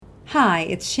Hi,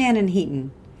 it's Shannon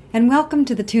Heaton, and welcome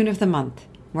to the Tune of the Month,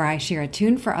 where I share a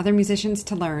tune for other musicians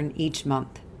to learn each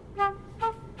month.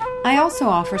 I also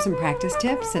offer some practice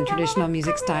tips and traditional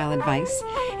music style advice,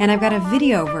 and I've got a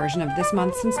video version of this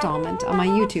month's installment on my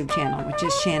YouTube channel, which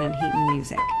is Shannon Heaton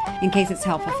Music, in case it's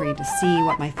helpful for you to see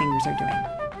what my fingers are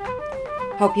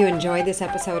doing. Hope you enjoyed this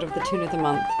episode of the Tune of the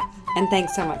Month, and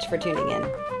thanks so much for tuning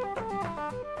in.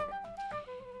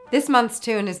 This month's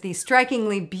tune is the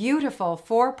strikingly beautiful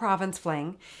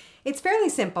FourProvinceFling. It's fairly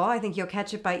simple. I think you'll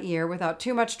catch it by ear without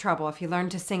too much trouble if you learn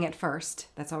to sing it first.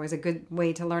 That's always a good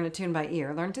way to learn a tune by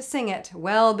ear. Learn to sing it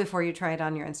well before you try it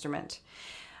on your instrument.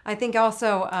 I think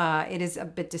also it is a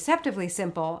bit deceptively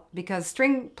simple because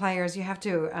string players, you have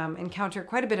to encounter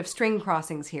quite a bit of string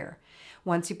crossings here.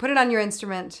 Once you put it on your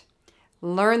instrument,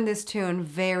 learn this tune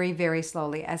very, very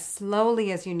slowly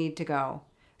as you need to go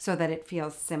so that it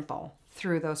feels simple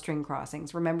through those string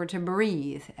crossings. Remember to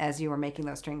breathe as you are making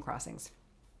those string crossings.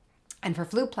 And for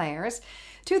flute players,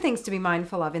 two things to be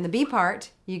mindful of. In the B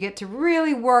part, you get to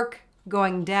really work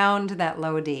going down to that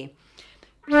low D.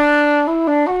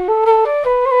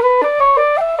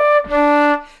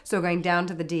 So going down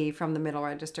to the D from the middle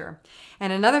register.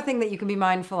 And another thing that you can be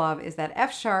mindful of is that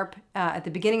F sharp at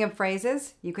the beginning of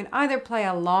phrases. You can either play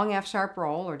a long F sharp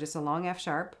roll or just a long F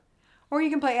sharp, or you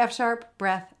can play F sharp,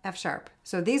 breath, F sharp.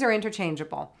 So these are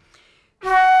interchangeable.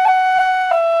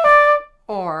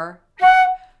 Or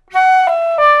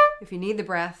if you need the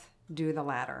breath, do the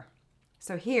latter.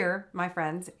 So here, my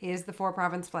friends, is the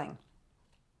FourProvinceFling.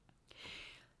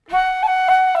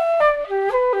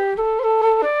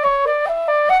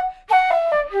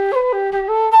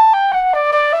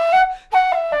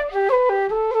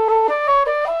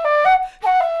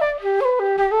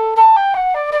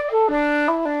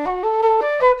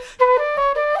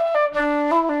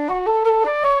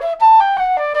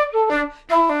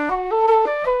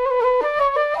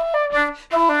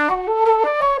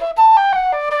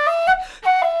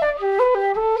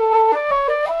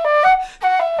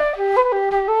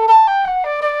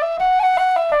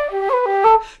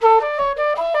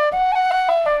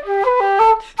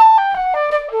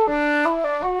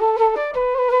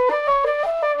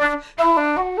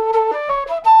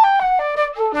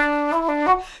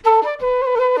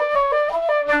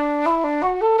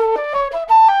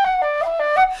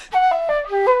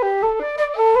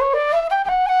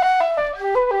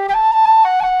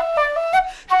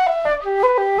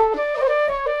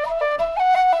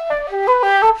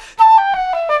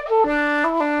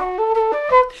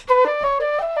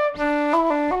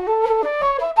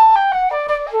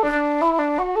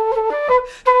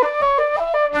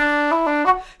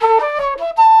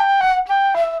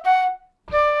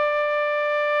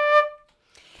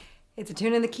 It's a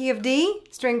tune in the key of D.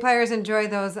 String players enjoy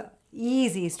those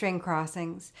easy string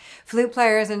crossings. Flute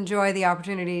players enjoy the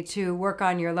opportunity to work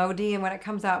on your low D, and when it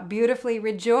comes out beautifully,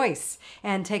 rejoice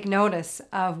and take notice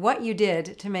of what you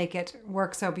did to make it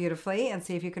work so beautifully and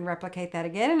see if you can replicate that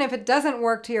again. And if it doesn't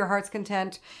work to your heart's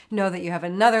content, know that you have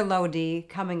another low D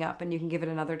coming up and you can give it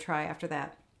another try after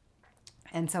that.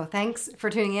 And so thanks for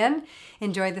tuning in.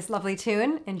 Enjoy this lovely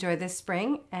tune. Enjoy this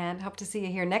spring, and hope to see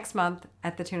you here next month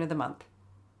at the Tune of the Month.